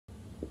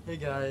Hey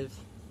guys,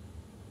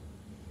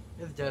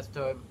 it's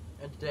Desktop,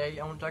 and today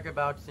I want to talk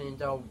about things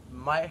that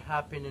might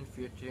happen in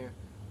future,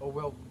 or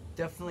will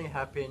definitely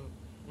happen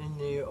in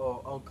the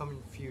or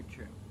upcoming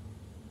future.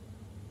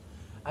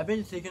 I've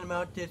been thinking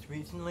about this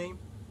recently,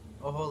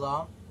 a whole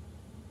lot.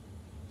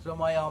 So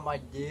my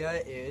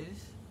idea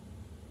is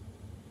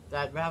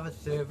that we have a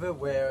server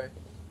where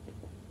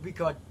we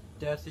call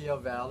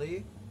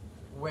DealthayValley,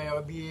 where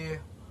it'll be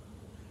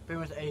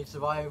pretty much a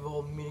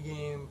survival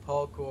minigame,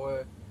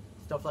 parkour,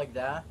 stuff like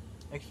that.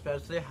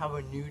 Especially have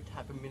a new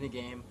type of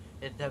minigame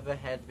that never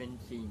has been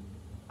seen.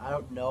 I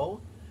don't know,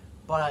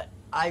 but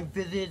I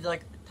visited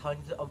like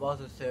tons of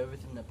other servers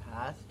in the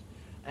past,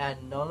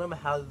 and none of them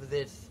have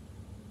this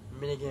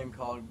minigame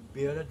called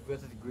Builders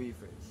versus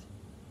Griefers.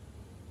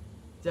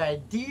 The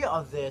idea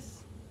of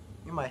this,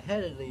 in my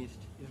head at least,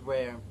 is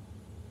where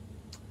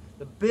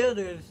the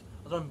builders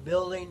are done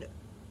building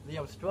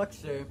the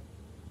structure,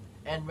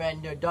 and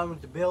when they're done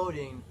with the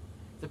building,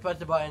 they press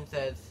the button and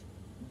says,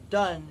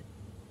 done,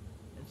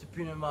 and so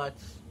pretty much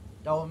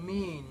that will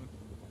mean,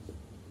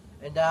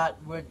 and that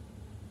would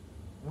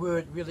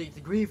release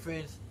the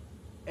griefers,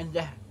 and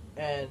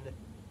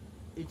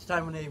each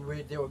time when they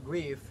were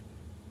grief,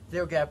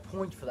 they'll get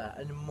points for that,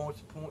 and the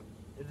most point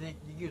they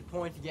use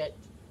points to get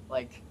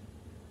like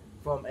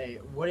from a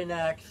wooden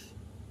axe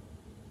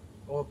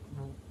or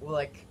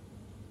like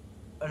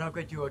an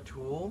upgrade to a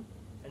tool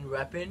and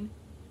weapon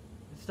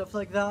and stuff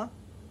like that,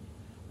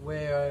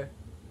 where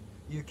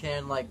you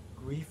can like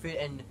grief it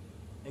and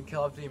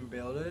kill off the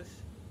builders.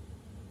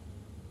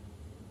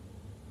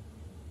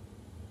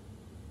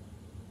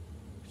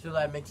 So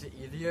that makes it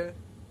easier.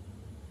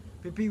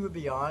 PP would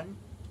be on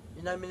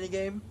in that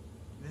minigame.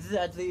 This is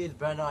actually his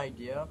better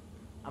idea.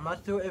 I'm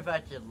not sure if I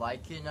actually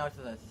like it now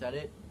since I said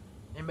it.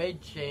 It may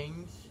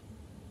change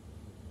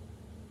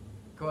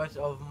course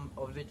of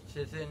the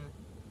decision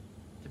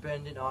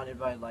depending on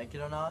if I like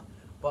it or not.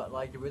 But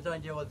like the original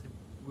idea was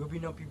will be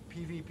no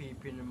PvP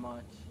pretty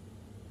much.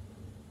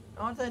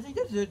 Honestly, I think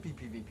there should be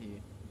PvP.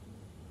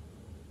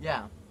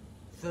 Yeah.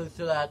 So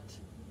that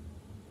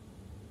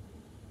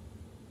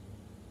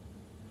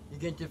you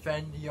can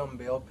defend the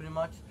build pretty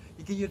much.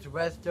 You can use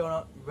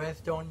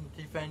redstone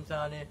defense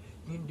on it.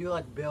 You can do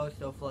like build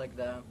stuff like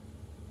that.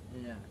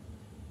 Yeah.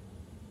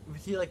 If you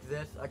see like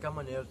this, I got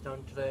my nails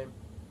done today.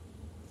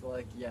 So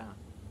like yeah.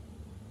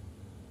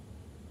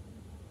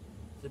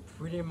 So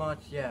pretty much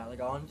yeah, like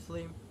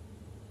honestly.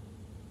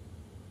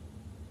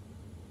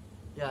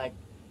 Yeah, like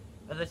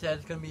as I said,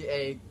 it's gonna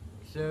be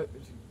so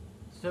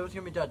it's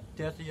gonna be the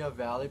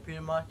DealthayValley pretty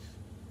much.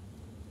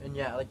 And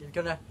yeah, like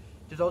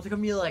there's also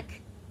gonna be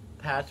like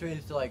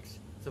pathways to like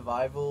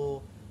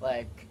survival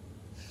like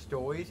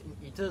stories, and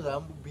each of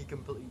them will be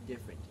completely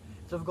different.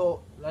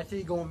 So let's say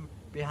you're going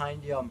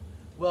behind the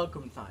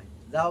welcome sign,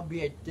 that would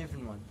be a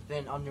different one.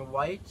 Then on your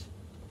right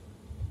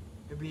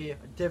it'd be a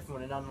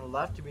different one, and on the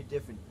left it'd be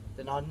different.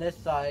 Then on this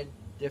side,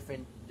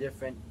 different.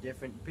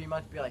 Pretty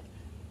much be like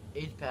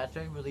each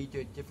pathway will lead to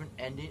a different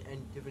ending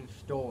and different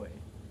story.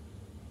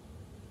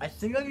 I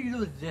think I can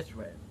do it this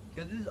way,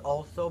 because this is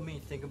also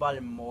me think about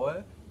it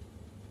more.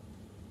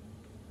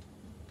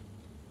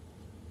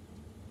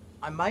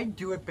 I might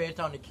do it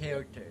based on the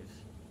characters,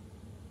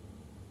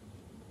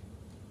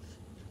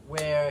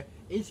 where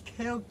each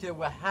character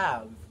will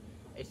have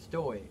a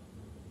story,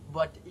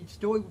 but each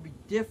story will be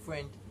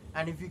different,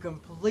 and if you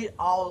complete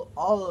all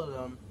of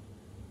them,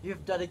 you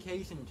have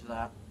dedication to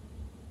that,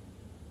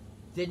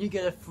 then you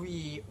get a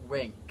free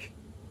rank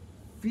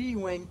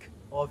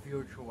of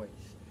your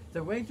choice.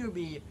 The rank will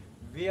be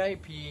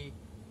VIP,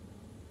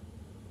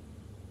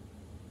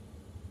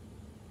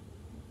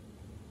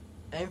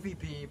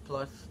 MVP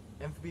plus,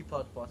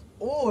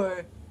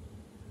 or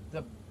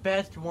the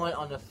best one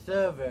on the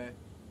server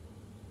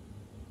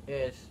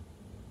is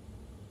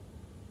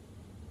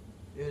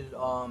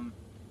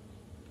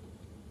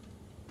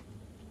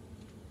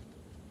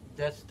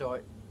Death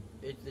Start.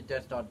 It's the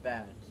Death Start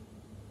badge.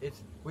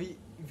 If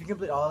you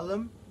complete all of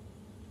them,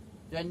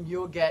 then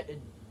you'll get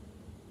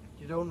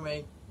your own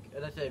rank.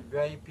 As I said,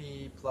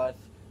 VIP plus,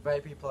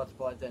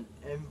 and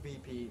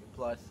MVP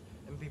plus,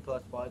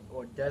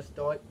 or Death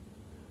Start.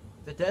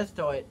 The Death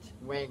Start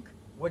rank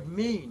would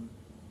mean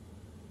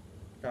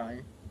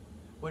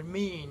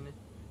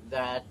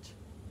that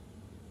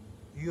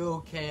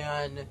you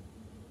can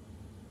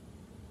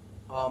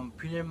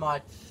pretty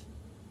much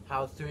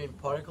have certain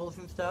particles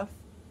and stuff,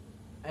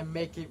 and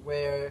make it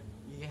where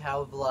you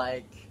have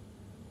like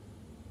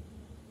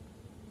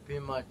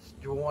pretty much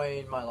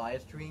join my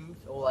live streams,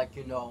 or like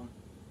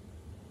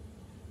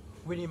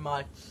pretty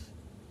much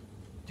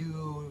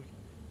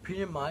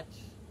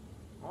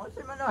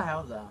honestly I might not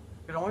have that,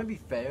 because I want to be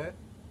fair,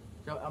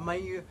 so I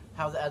might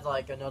have that as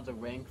like another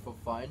rank for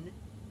fun,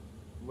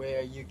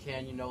 where you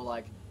can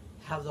like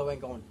have the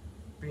rank on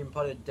being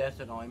part of Death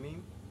and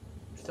Army,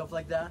 stuff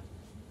like that.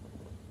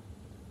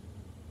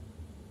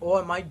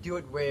 Or I might do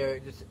it where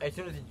just as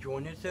soon as you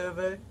join the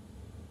server,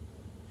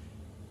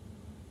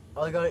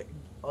 all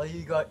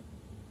you got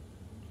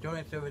join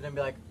the server and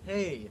be like,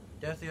 hey,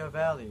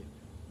 DealthayValley,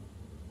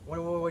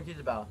 what is this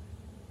about?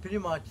 pretty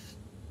much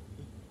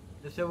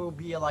the server will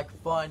be a like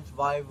fun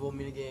survival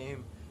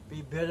minigame.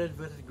 Be builders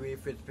versus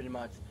griefers pretty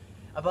much.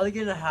 I'm probably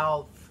gonna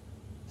have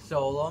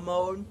solo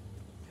mode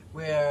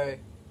where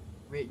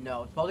wait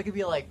no, it's probably gonna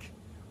be like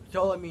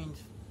solo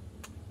means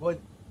what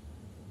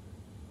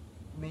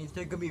means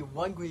there could be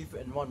one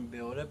griefer and one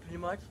builder pretty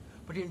much.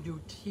 But you can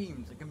do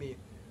teams. It can be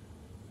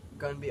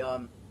gonna be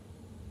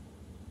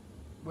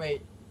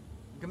wait,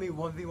 it can be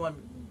 1v1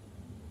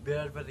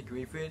 builders versus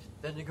griefers,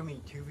 then there can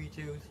be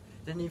 2v2s,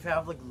 then if you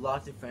have like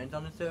lots of friends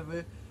on the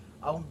server,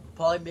 I'll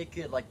probably make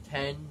it like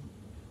 10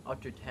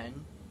 up to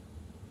 10.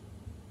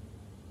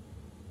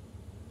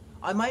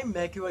 I might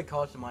make it like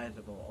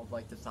customizable of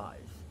like the size.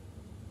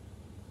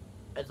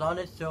 As long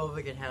as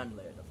server can handle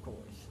it, of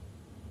course.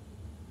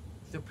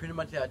 So pretty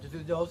much yeah,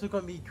 there's also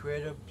gonna be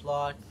creative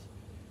plots.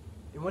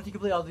 And once you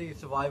complete all the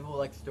survival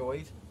like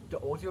stories,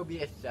 there'll also be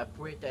a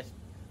separate that's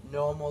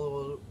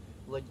normal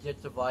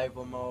legit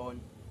survival mode.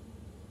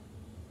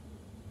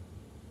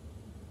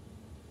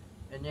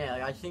 And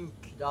yeah, I think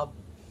there'll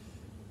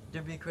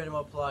be creative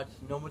mode plots,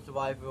 normal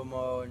survival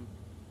mode,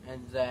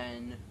 and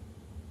then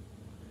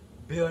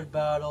build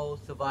battles,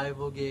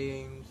 survival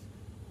games,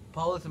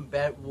 probably some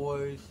bed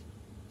wars,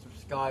 some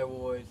sky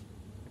wars.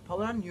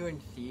 Probably on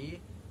UNC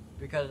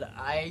because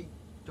I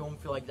don't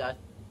feel like that.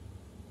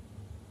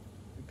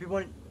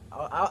 People,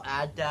 I'll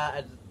add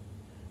that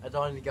as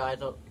long as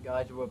the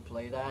guys will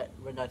play that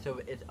when that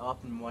server is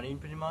up and running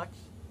pretty much.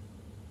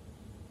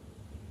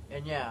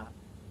 And yeah,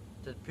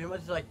 that's pretty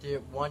much like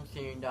the one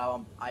thing that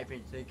I've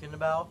been thinking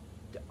about.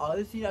 The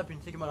other thing I've been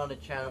thinking about on the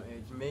channel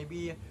is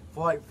maybe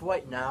for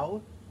right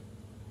now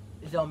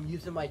is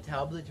using my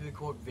tablet to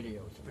record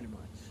videos pretty much.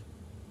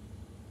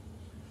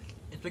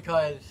 It's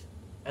because,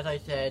 as I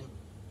said,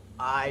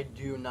 I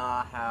do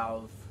not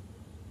have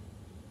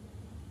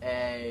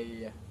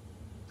a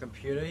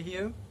computer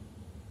here.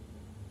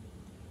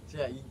 So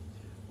yeah, you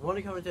want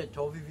to come into a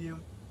total review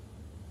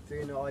so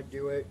you know I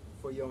do it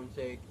for your own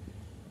sake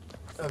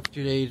of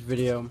today's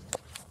video.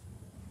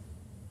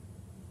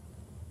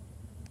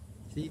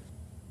 See?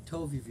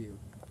 Toe review.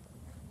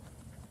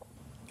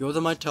 Those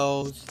are my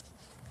toes.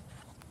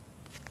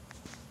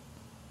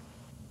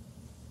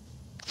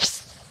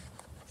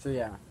 So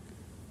yeah.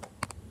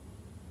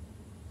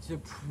 So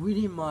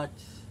pretty much,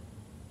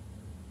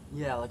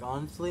 yeah, like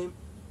honestly,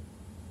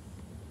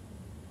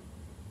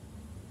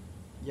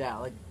 yeah,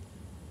 like,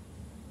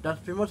 that's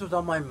pretty much what's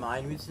on my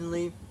mind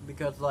recently,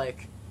 because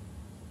like,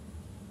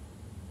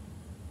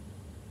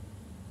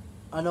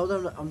 I know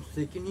that I'm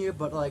thinking here,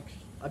 but like,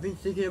 I've been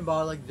thinking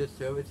about like this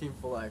server team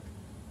for like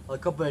a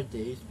couple of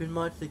days pretty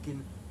much,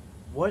 thinking,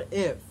 what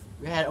if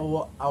we had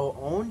our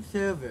own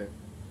server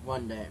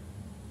one day,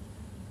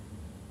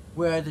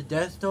 where the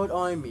Desktop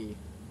Army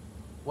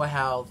will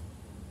have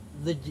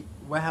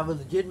a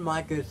legit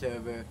micro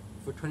server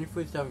for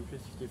 24/7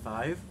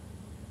 365,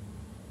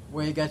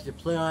 where you guys can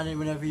play on it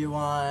whenever you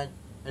want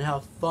and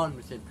have fun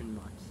with it pretty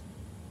much.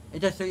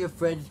 And just show your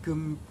friends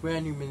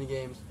brand new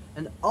minigames.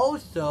 And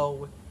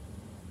also,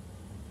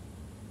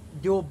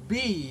 there will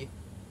be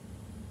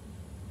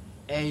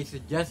a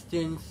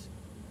suggestions.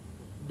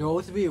 There will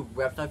also be a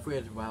website for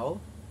it as well,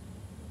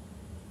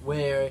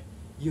 where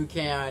you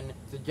can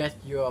suggest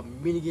your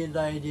minigames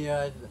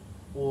ideas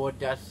or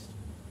just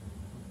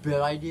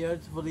build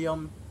ideas for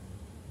the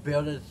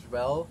build as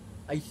well.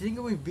 I think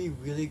it would be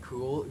really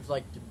cool if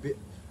like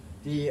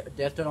the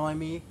Desktop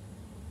Army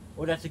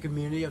or that's the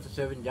community of the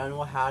server in general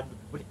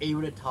was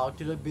able to talk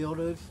to the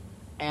builders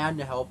and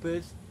the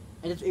helpers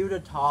and just able to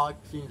talk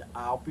things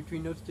out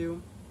between those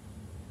two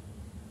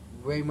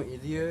way more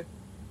easier.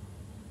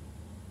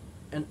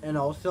 And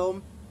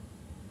also,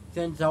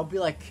 since that'll be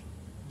like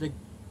the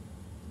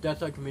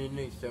Desktop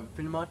community server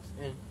pretty much,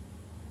 and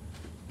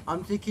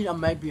I'm thinking I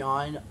might be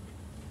on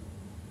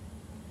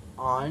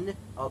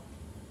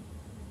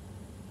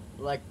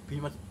like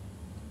pretty much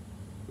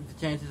the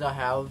chances I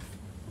have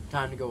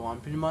time to go on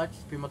pretty much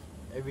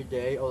every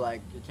day, or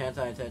like the chance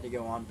I had to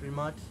go on pretty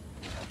much.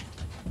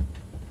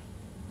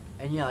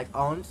 And yeah, like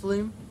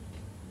honestly,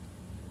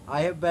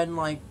 I have been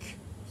like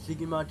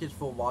thinking about this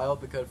for a while,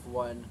 because for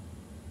one,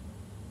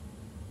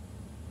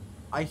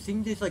 I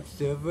think this like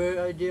server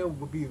idea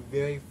would be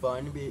very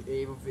fun to be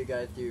able for you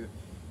guys to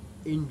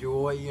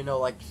enjoy, you know,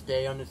 like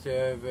stay on the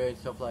server and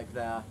stuff like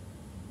that.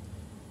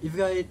 If you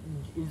guys,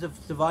 in the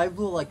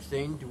survival like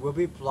thing, there will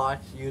be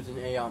plots using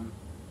a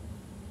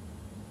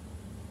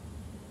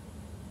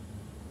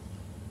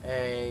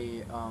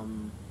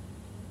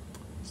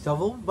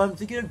shovel, but I'm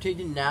thinking of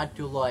changing that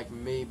to like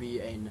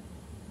maybe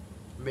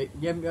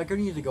yeah, I'm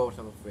gonna use a gold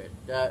shovel for it.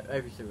 That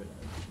every server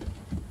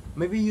does.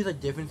 Maybe use a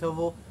different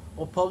shovel,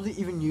 or probably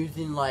even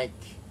using like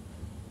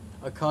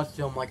a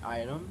custom like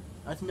item.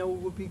 I think that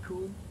would be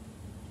cool.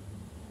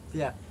 So,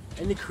 yeah,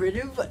 and the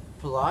creative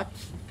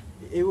plots,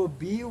 it will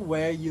be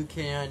where you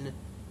can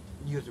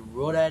use a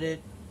road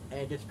edit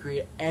and just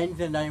create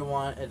anything that you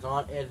want as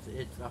long as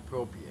it's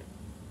appropriate.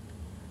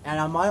 And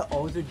I might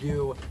also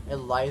do a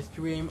live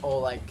stream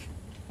or like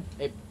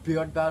a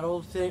build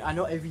battle thing. I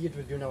know every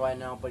YouTuber's doing it right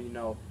now, but you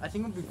know, I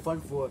think it would be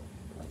fun for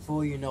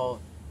you know,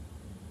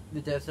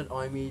 the Desert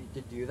Army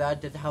to do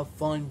that, just to have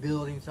fun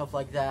building stuff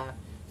like that.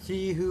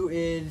 See who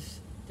is,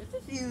 just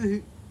to see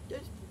who,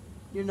 just,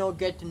 you know,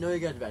 get to know you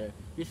guys better.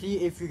 You see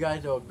if you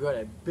guys are good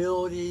at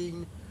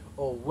building,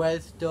 or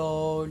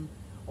redstone,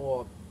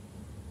 or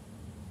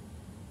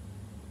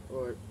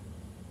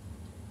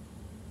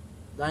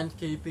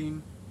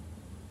landscaping,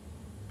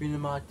 pretty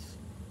much,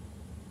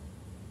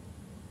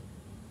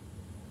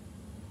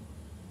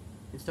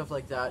 and stuff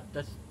like that.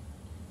 That's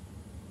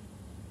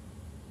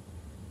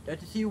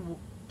to see,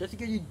 just to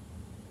get you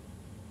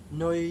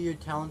know your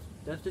talents.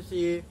 Just to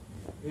see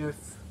if,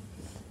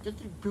 just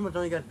to pretty much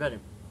know you guys better.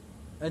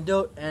 And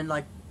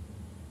like,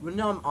 when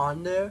I'm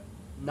on there,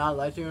 not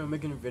live streaming or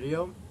making a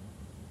video,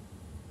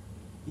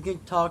 you can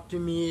talk to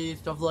me,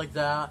 stuff like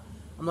that.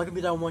 I'm not gonna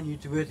be that one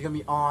YouTuber that's gonna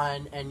be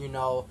on and, you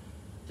know,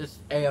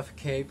 just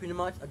AFK pretty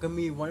much. I'm gonna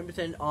be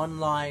 100%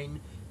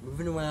 online,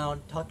 moving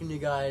around, talking to you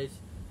guys,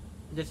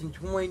 and just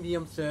enjoying the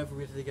server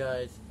with you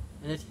guys,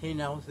 and just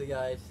hanging out with you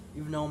guys,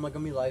 even though I'm not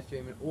gonna be live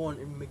streaming or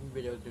even making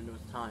videos during those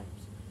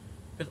times.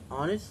 Because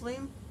honestly,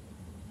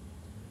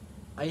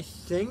 I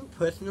think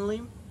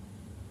personally,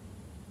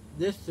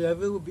 this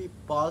server will be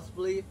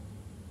possibly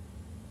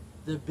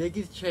the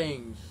biggest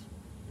change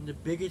and the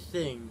biggest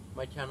thing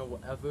my channel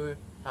will ever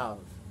have.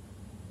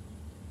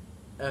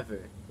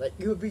 Ever. Like,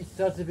 it would be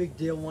such a big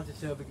deal once the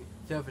server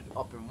is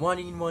up and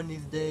running one of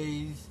these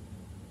days.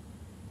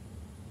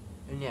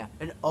 And yeah,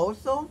 and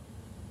also,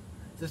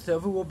 the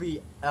server will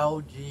be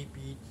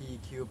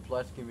LGBTQ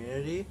plus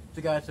community.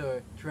 So guys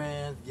are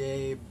trans,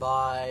 gay,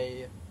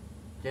 bi,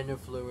 gender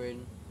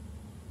fluid,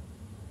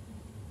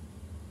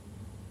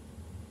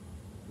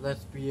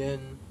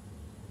 lesbian.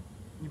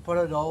 You put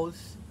all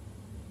those.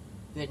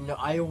 Then, you know,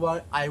 I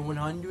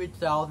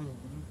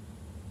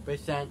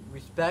 100,000%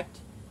 respect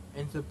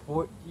and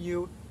support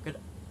you,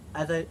 because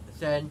as I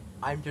said,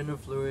 I'm gender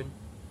fluid.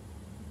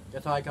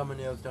 That's why I got my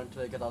nails done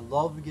today, because I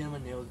love getting my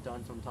nails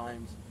done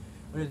sometimes.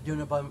 I'm just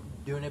doing it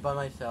by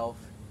myself,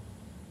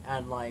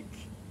 and like,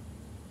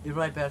 it's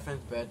my best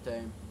friend's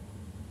birthday.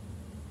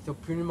 So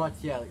pretty much,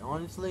 yeah, like,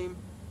 honestly,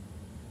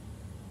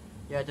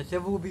 yeah, the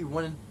server will be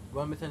 1%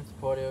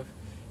 supportive.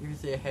 If you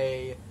say,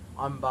 hey,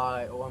 I'm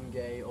bi, or I'm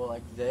gay, or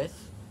like this,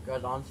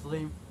 because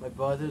honestly, my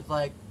brother's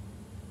like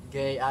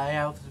gay. I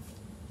have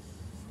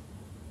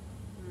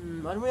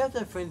I don't really have to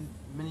have friends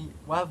many.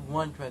 Well, I have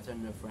one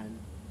transgender friend.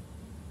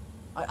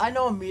 I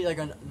know I'll meet like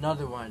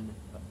another one.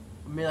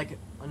 I mean, like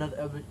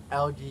another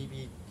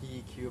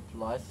LGBTQ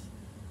plus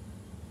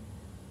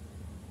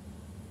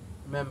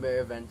member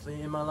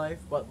eventually in my life.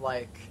 But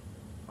like,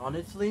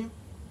 honestly,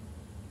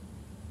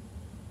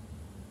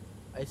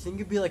 I think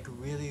it'd be like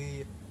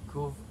really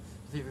cool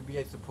if it would be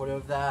like supportive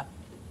of that,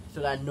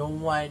 so that no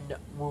one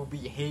will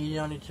be hating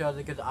on each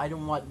other. Because I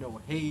don't want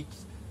no hate.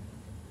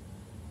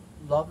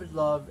 Love is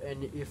love,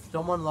 and if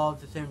someone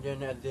loves the same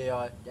gender as they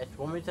are, that's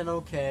 1%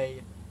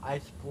 okay. I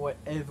support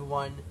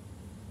everyone,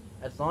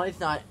 as long as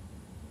it's not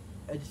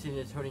anything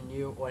that's hurting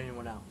you or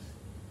anyone else.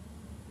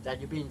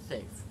 That you're being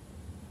safe.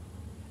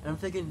 And I'm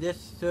thinking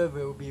this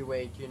server will be a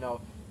way to, you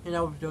know, hang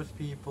out with those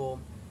people,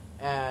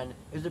 and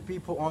if the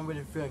people aren't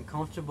really feeling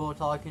comfortable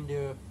talking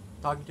to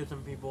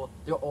some people,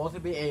 there'll also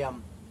be a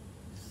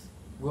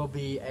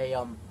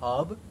hub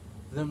for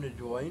them to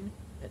join.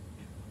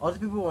 Other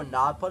people who are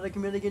not part of the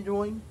community can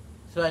join,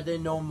 so that they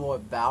know more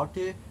about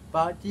the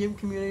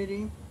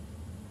community.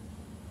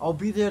 I'll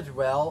be there as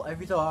well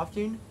every so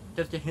often,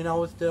 just to hang out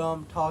with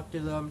them, talk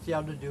to them, see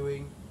how they're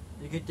doing.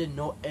 You get to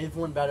know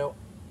everyone better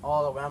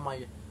all around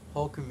my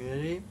whole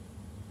community.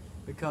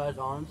 Because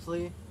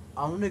honestly,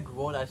 I want to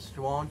grow that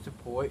strong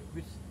support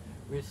with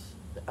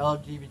the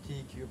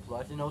LGBTQ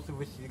plus, and also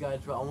with you guys.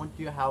 I want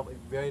you to have a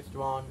very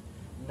strong,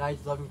 nice,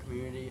 loving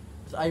community.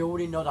 Because I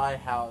already know that I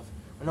have.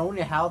 And I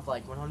only have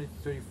like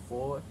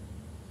 134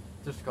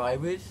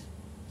 subscribers,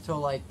 so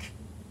like,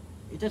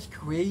 it's just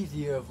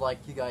crazy of like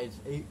you guys,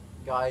 8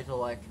 guys are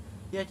like,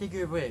 yeah, take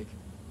a break.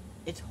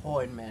 It's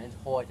hard, man. It's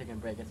hard taking a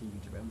break as a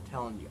YouTuber. I'm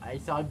telling you. I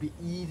thought it'd be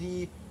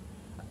easy.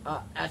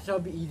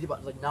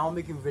 But like now I'm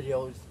making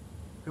videos,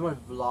 pretty much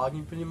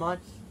vlogging, pretty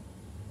much.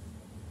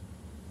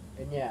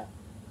 And yeah,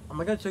 I'm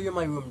not gonna show you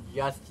my room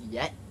just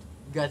yet.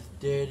 You guys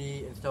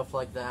dirty and stuff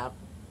like that.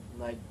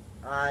 Like,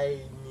 I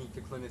need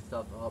to clean this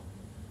stuff up.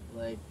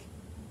 Like,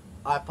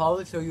 I'll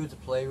probably show you the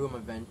playroom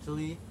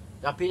eventually.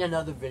 That'll be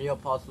another video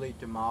possibly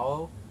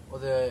tomorrow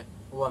or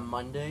on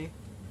Monday.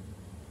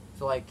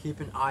 So like, keep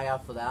an eye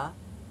out for that.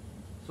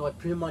 So like,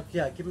 pretty much,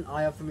 yeah, keep an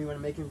eye out for me when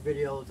I'm making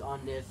videos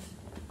on this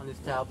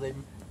tablet,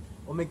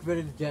 or make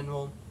videos in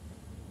general.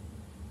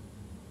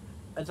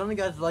 And some of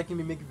you guys liking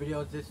me making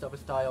videos this type of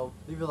style,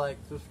 leave a like,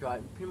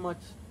 subscribe. Pretty much,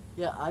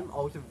 yeah, I'm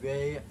also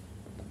very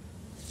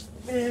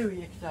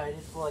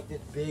excited for like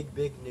this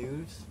big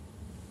news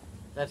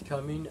that's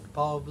coming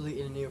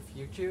probably in the near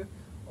future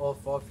or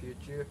far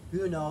future.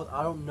 Who knows?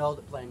 I don't know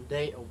the planned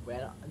date or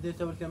when this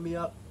server's gonna be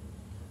up,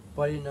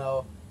 but you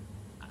know,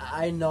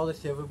 I know the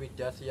server will be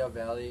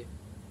DealthayValley.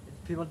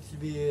 People to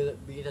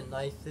be the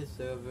nicest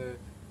server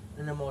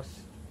and the most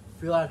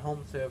feel at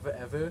home server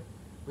ever,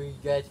 where you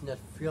guys can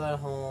just feel at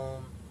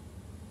home,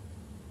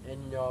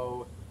 and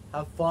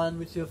have fun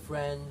with your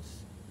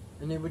friends,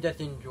 and they would just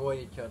enjoy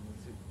each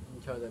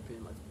other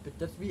pretty much. But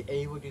just be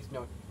able to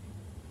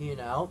hang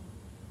out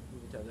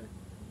with each other.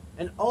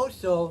 And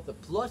also the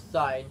plus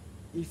side,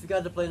 if you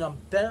guys are playing on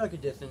Bedrock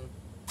Edition,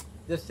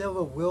 the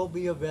server will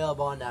be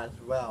available on that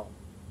as well,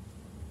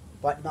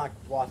 but not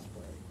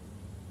crossplay.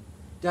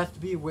 Just to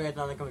be aware, it's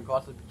not going to come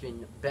crossplay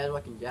between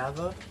Bedrock and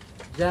Java.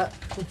 That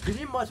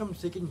pretty much what I'm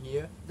thinking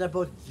here is that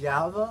both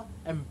Java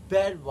and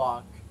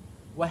Bedrock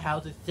will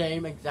have the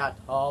same exact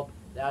hub,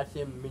 the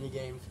same mini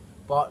games,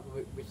 but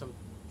with some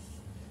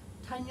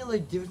tiny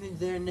little differences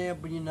there and there.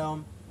 But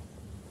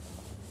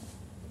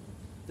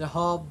the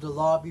hub, the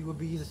lobby will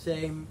be the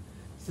same,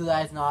 so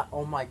that it's not,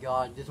 oh my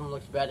god, this one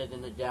looks better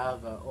than the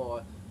Java,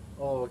 or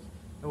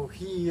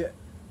he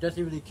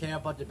doesn't really care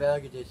about the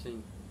Bedrock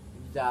Edition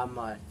that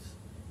much.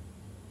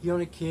 He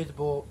only cares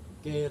about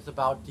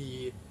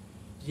the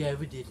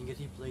Java Edition because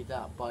he played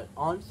that. But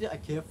honestly, I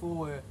care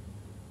for,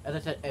 as I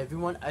said,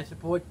 everyone. I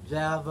support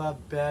Java,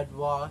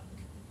 Bedrock.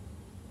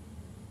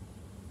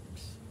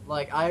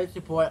 Like, I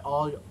support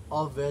all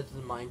versions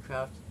of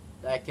Minecraft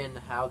that can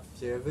have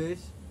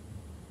servers,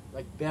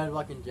 like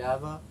Bedrock and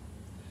Java.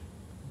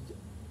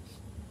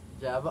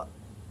 The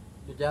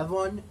Java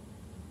one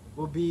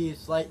will be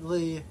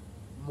slightly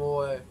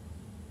more.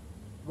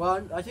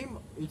 Well, I think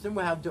each of them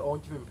will have their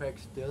own different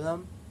perks to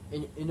them,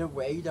 in a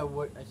way that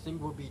I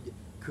think would be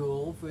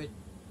cool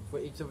for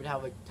each of them to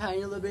have a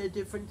tiny little bit of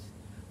difference.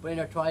 But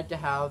I tried to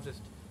have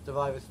just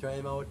survival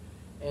story mode,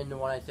 and the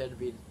one I said would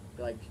be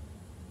like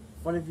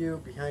front of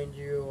you, behind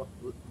you,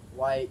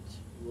 right,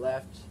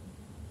 left,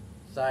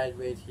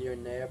 sideways, here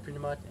and there pretty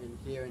much, and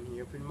here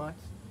pretty much.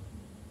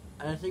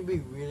 And I think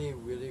it'd be really,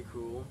 really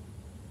cool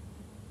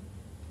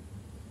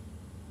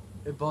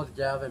if both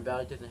Java and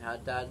Valley doesn't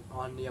have that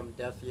on the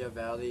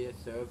DealthayValley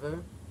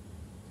server.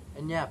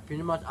 And yeah,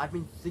 pretty much I've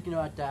been thinking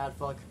about that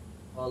for like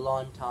a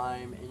long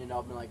time, and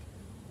I've been like,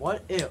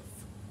 what if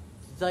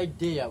this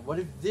idea, what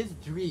if this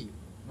dream,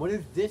 what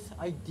if this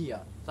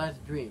idea, besides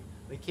dream,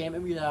 became a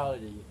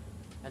reality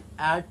and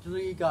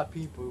actually got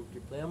people to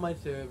play on my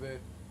server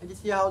and to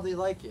see how they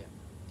like it.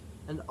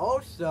 And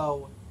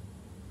also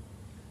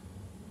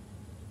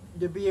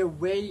there'd be a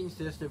rating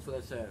system for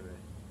the server,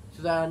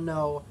 so that I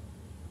know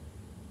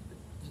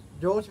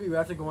those will be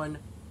actually going,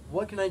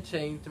 what can I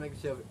change to make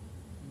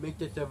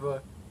the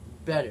server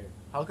better?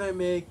 How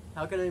can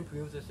I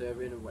improve the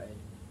server in a way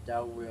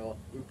that will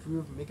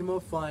make it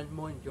more fun,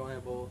 more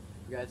enjoyable,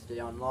 if you guys stay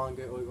on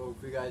longer, or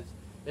if you guys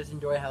just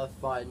enjoy have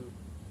fun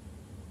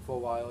for a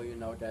while,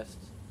 just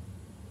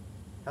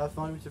have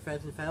fun with your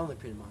friends and family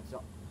pretty much.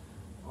 So,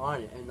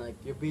 on it, and like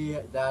you'll be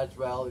that as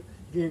well.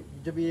 You'll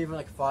be even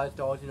like 5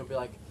 stars, be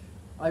like,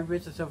 I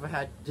wish the server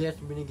had this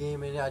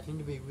minigame in it. I think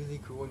it'd be really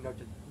cool,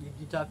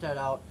 you tap that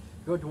out,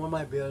 go to one of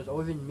my builds,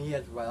 or even me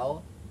as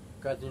well,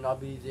 because I'll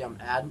be the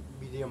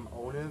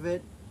owner of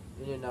it,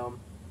 and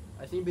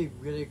I think it'd be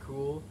really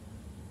cool.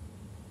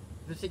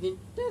 Just thinking,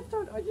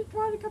 are you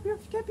trying to copy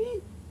of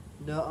Skippy?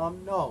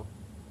 No.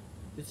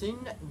 The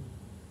thing,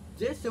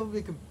 this server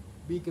will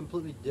be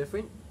completely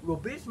different. It will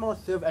be a small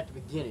server at the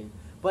beginning,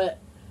 but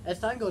as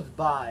time goes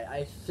by,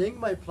 I think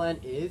my plan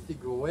is to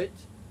grow it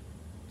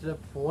to the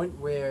point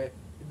where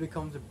it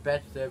becomes the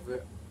best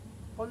server,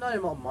 well, not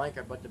even on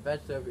Minecraft, but the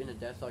best server in the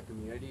desktop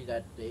community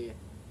that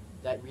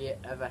we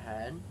ever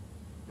had.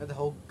 And the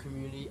whole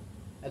community,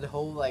 and the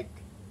whole like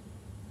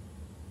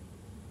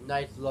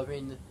nice,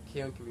 loving,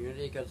 caring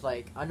community. Because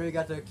like I know you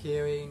guys are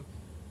caring,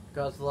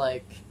 because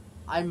like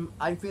I'm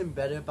feeling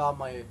better about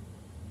my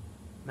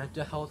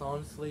mental health,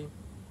 honestly.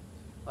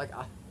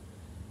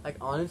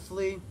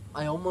 Honestly,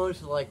 I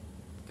almost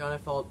kind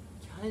of felt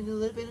a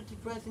little bit of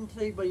depressing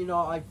today, but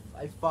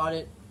I fought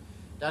it.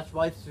 That's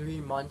why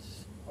 3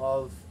 months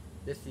of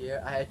this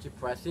year I had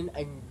depression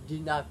and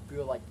did not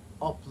feel like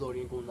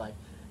uploading going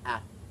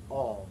at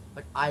all.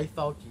 I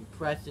felt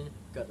depression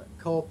because of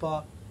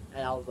Copa,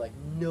 and I was like,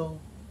 no.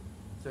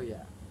 So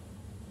yeah.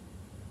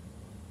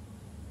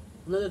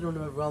 I'm not going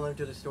to run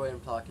into the story I'm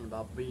talking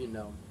about, but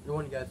I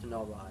want you guys to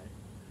know why.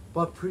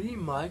 But pretty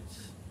much,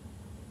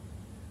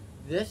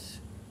 this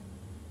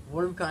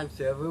one-of-kind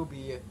server will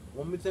be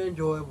 1%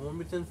 enjoyable,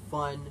 1%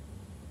 fun,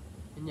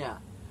 and yeah.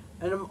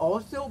 And I'm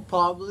also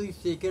probably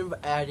thinking of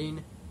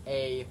adding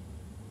a,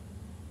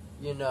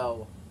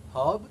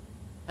 hub,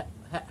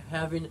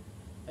 having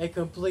a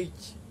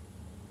complete,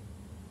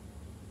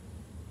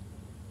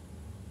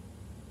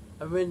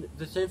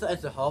 the same size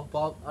as a hub,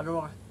 but I don't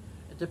know,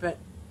 it depends.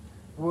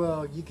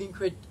 Well, you can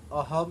create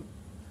a hub.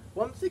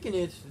 What I'm thinking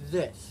is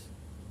this.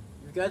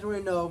 If you guys want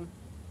to know,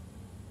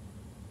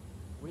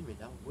 wait a minute,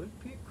 that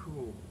would be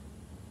cool.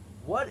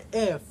 What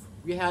if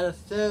we had a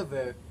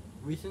server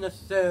within a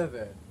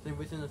server,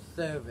 within a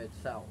server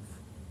itself?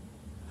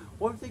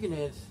 What I'm thinking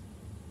is,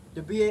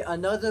 to be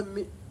another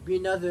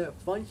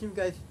function you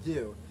guys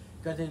do.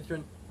 Because then it's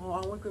going, oh,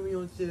 I want to create my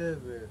own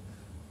server,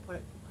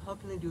 but how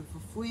can I do it for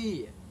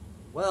free?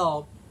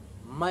 Well,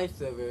 my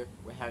server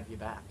will have you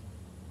back.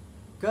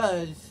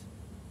 Because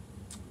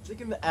I'm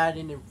thinking of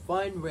adding a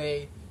fun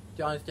way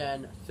to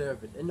understand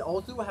servers. And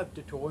also we have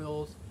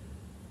tutorials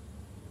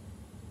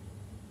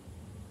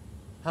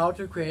how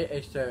to create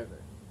a server.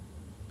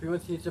 Pretty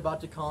much teach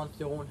about the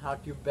console and how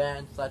to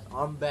ban /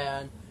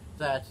 unban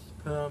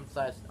 / perm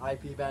 /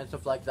 IP ban,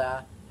 stuff like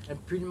that.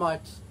 And pretty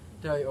much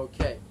tell you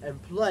okay.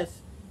 And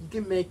plus you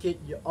can make it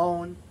your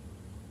own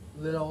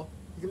you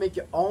can make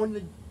your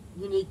own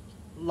unique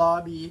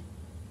lobby,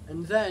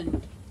 and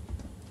then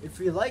if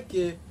you like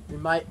it, you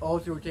might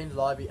also change the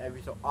lobby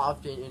every so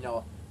often,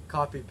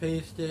 copy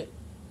paste it,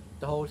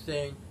 the whole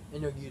thing,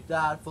 and you'll use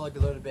that for like a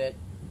little bit,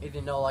 and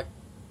then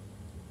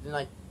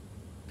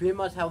pretty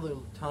much have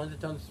tons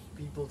and tons of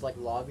people's like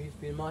lobbies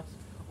pretty much,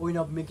 or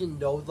making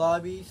those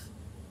lobbies.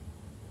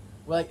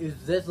 Like, is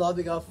this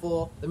lobby got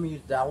full? Let me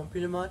use that one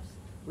pretty much.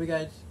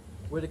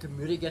 Where the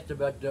community gets to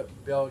build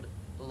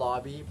the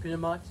lobby pretty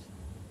much.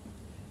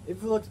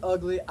 If it looks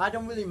ugly, I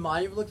don't really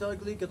mind if it looks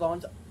ugly, because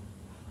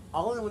I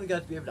only want you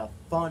guys to be able to have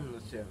fun on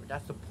the server.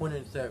 That's the point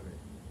of the server.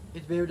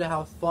 It's be able to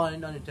have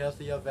fun on the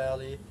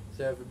DealthayValley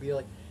server.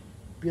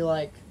 Be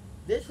like,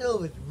 this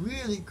server is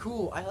really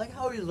cool. I like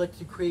how it lets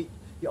you create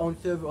your own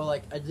server, or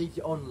like at least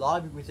your own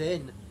lobby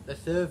within the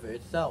server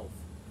itself.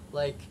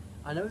 Like,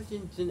 I never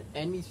seen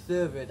any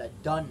server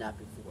that done that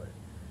before,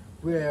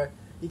 where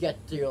you get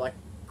your like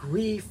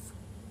grief.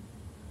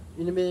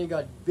 In the middle you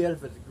got bit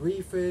of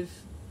griefers,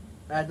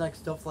 and like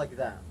stuff like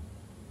that.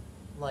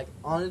 Like,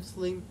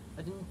 honestly,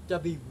 I think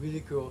that'd be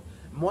really cool.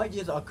 More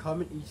ideas are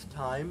coming each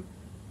time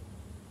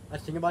I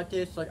think about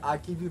this. Like, I'll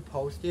keep you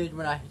posted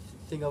when I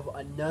think of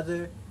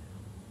another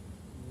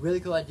really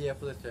cool idea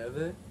for the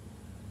server.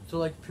 So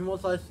like, pretty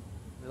much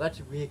let's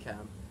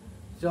recap.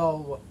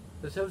 So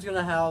the server's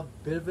gonna have a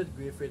bit of a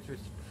griefers,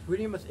 which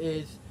pretty much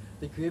is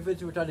the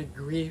griefers which are the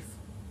grief,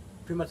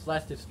 pretty much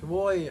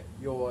destroy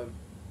your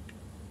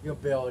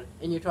build,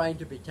 and you're trying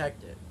to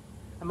protect it.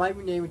 I might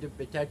rename it the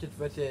protectors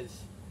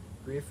versus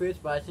griefers,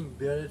 but I think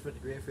builders versus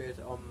griefers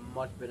are a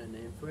much better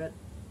name for it.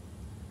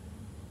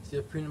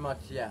 So pretty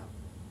much, yeah.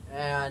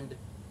 And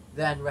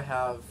then we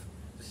have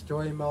the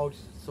story mode,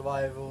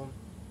 survival,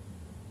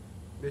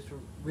 which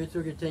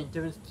will contain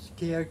different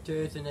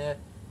characters in it.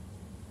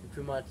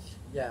 Pretty much,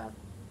 yeah.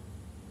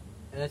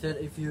 And I said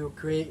if you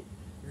complete,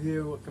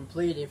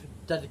 if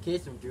that's the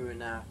case of doing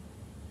that,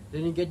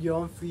 then you get your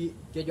own free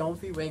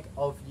rank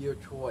of your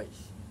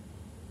choice.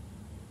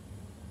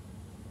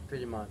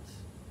 Pretty much.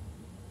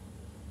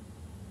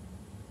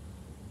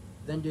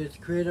 Then there's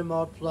creator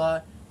mode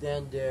plot,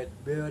 then there's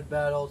build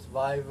battle,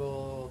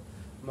 survival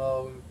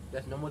mode,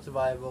 there's normal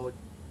survival, where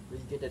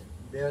you get this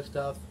build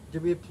stuff.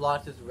 There'll be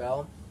plots as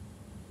well.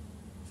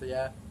 So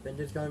yeah, then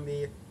there's gonna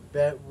be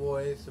Bed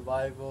Wars,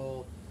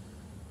 survival,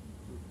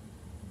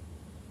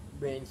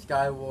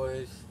 Sky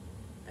Wars,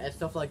 and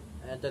stuff like,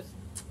 and that's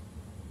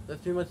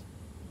pretty much,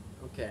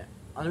 okay.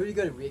 I'm really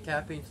good at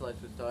recapping, so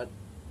let's just start.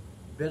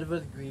 Bit of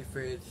us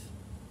Griefers,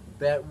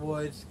 Bed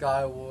Wars,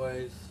 Sky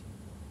Wars,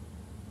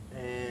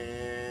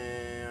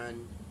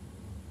 and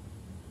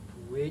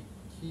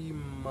pretty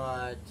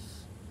much,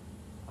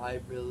 I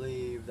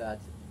believe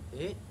that's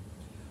it.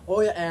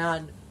 Oh yeah,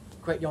 and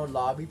create your own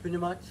lobby pretty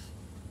much.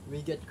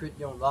 We get to create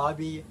your own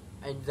lobby,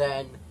 and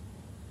then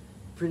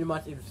pretty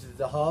much if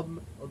the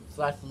hub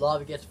 /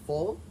 lobby gets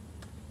full,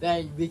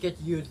 then we get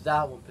to use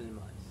that one pretty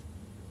much.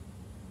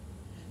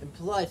 And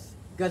plus,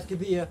 you guys could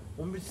be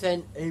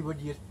 100% able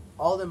to use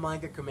all the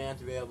manga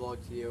commands available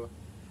to you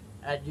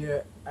at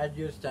your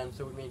stand.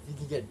 So it means you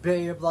can get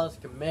barrier blocks,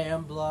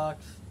 command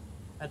blocks.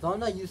 As long as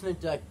I'm not using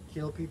it to like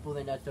kill people,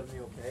 then that's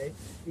definitely okay.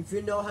 If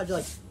you know how to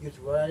like use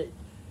word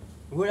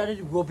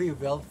edit will be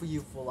available for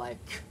you for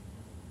like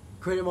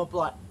creating a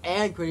plot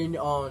and creating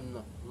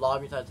on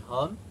lobby /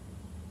 hub.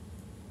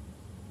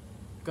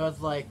 Because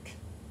like,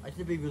 I think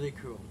it'd be really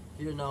cool.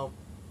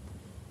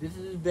 This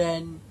has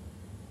been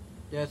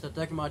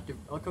talking about the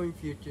upcoming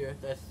future.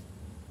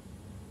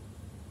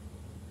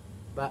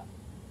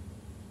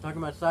 Talking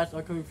about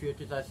upcoming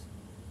future,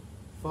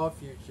 far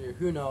future.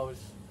 Who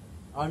knows?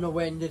 I don't know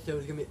when this server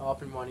is gonna be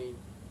up and running.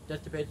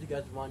 Just depends if you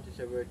guys want the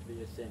server to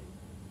be a thing.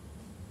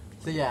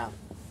 So yeah,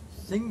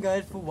 thank you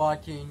guys for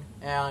watching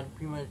and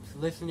pretty much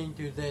listening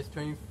to this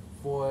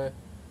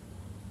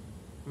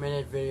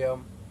 24-minute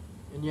video.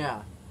 And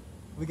yeah,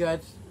 we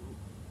guys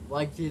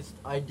like these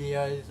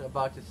ideas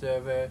about the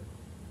server.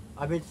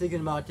 I've been thinking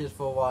about this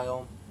for a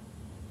while.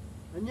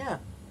 And yeah.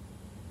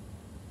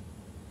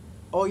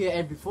 Oh yeah,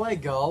 and before I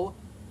go,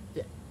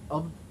 the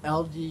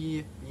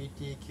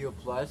LGBTQ+,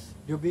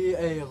 there'll be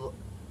if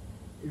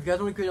you guys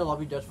want to create a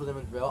lobby just for them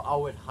as well, I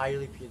would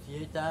highly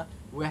appreciate that.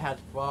 Where it has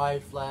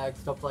pride flags,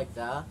 stuff like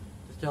that.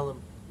 Just tell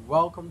them,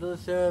 welcome to the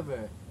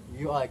server.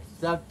 You are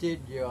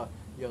accepted, you're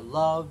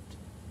loved,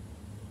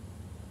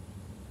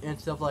 and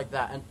stuff like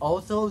that. And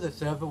also, the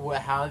server will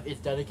have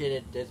its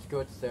dedicated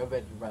Discord server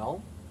as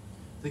well.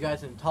 So you guys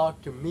can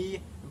talk to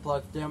me and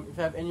plus them. If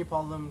you have any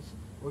problems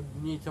or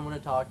need someone to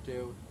talk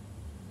to,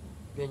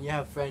 then you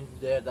have friends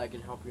there that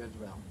can help you as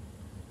well.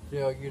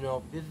 So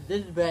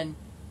this has been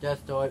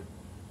Just talking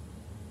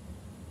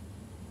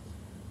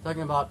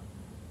about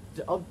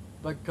the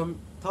But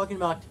talking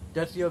about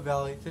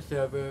DealthayValley, the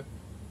server,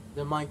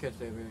 the Minecraft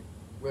server,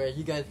 where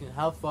you guys can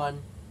have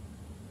fun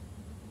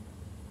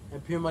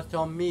and pretty much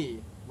tell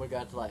me what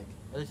God's like.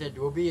 As I said,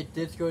 there will be a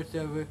Discord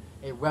server,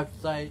 a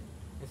website,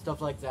 and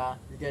stuff like that.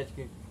 You guys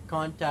can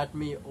contact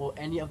me or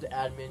any of the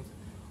admins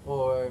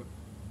or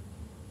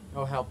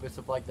helpers,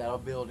 stuff like that, or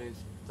builders,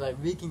 so that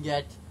we can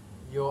get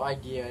your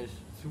ideas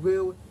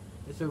through,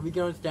 and so we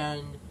can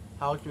understand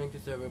how to make the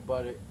server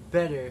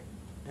better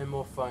and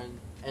more fun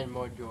and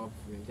more enjoyable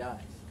for you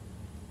guys.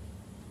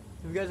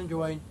 If you guys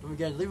enjoyed, don't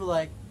forget to leave a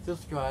like,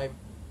 subscribe,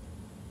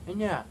 and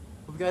yeah,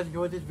 hope you guys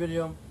enjoyed this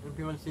video, and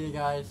we want to see you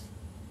guys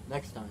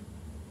next time.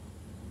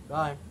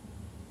 Bye.